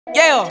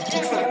Yeah.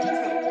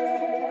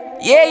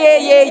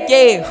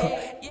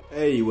 Yeah.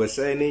 Hey, what's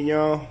happening,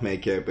 y'all?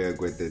 Maglera back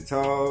with the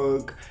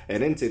talk.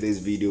 And in today's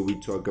video, we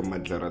talk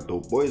about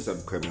Maglera boy's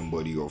upcoming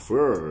body of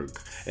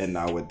work. And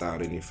now,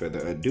 without any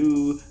further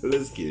ado,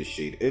 let's get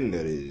straight into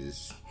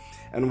this.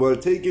 And while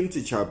taking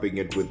to chopping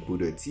it with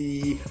Buddha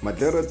T,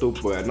 Maglera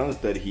Boy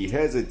announced that he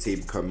has a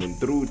tape coming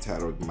through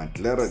titled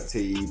Maglera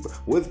Tape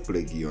with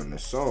Blakey on the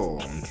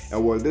song.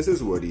 And well, this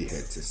is what he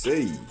had to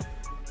say.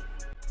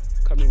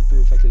 Coming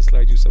through, if I can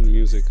slide you some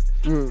music.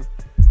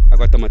 I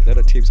got the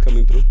Maglera tapes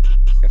coming through.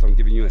 If I'm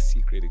giving you a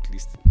secret, at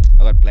least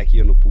I got Blackie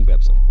on the boom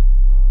bap song.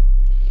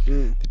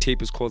 The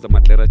tape is called the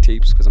Maglera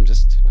tapes because I'm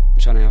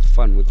trying to have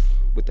fun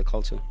with the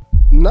culture.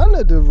 None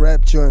of the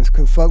rap joints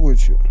could fuck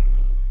with you.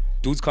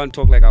 Dudes can't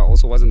talk like I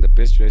also wasn't the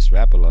best dressed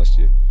rapper last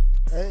year.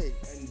 Hey.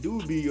 And do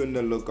be on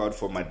the lookout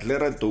for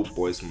Maglera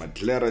Boy's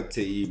Maglera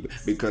tape,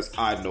 because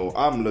I know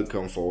I'm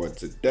looking forward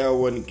to that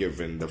one,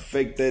 given the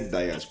fact that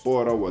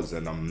Diaspora was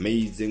an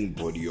amazing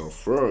body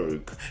of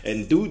work.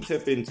 And do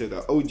tap into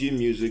the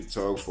EnjoyMusic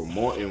talk for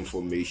more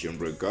information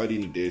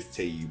regarding this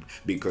tape,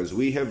 because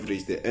we have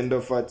reached the end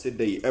of our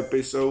today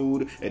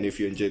episode. And if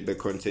you enjoyed the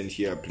content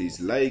here,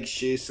 please like,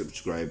 share,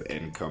 subscribe,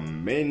 and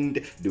comment.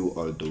 Do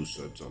all those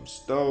sorts of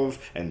stuff.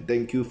 And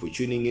thank you for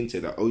tuning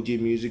into the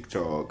EnjoyMusic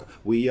talk.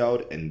 We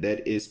out, and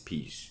that is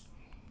peace.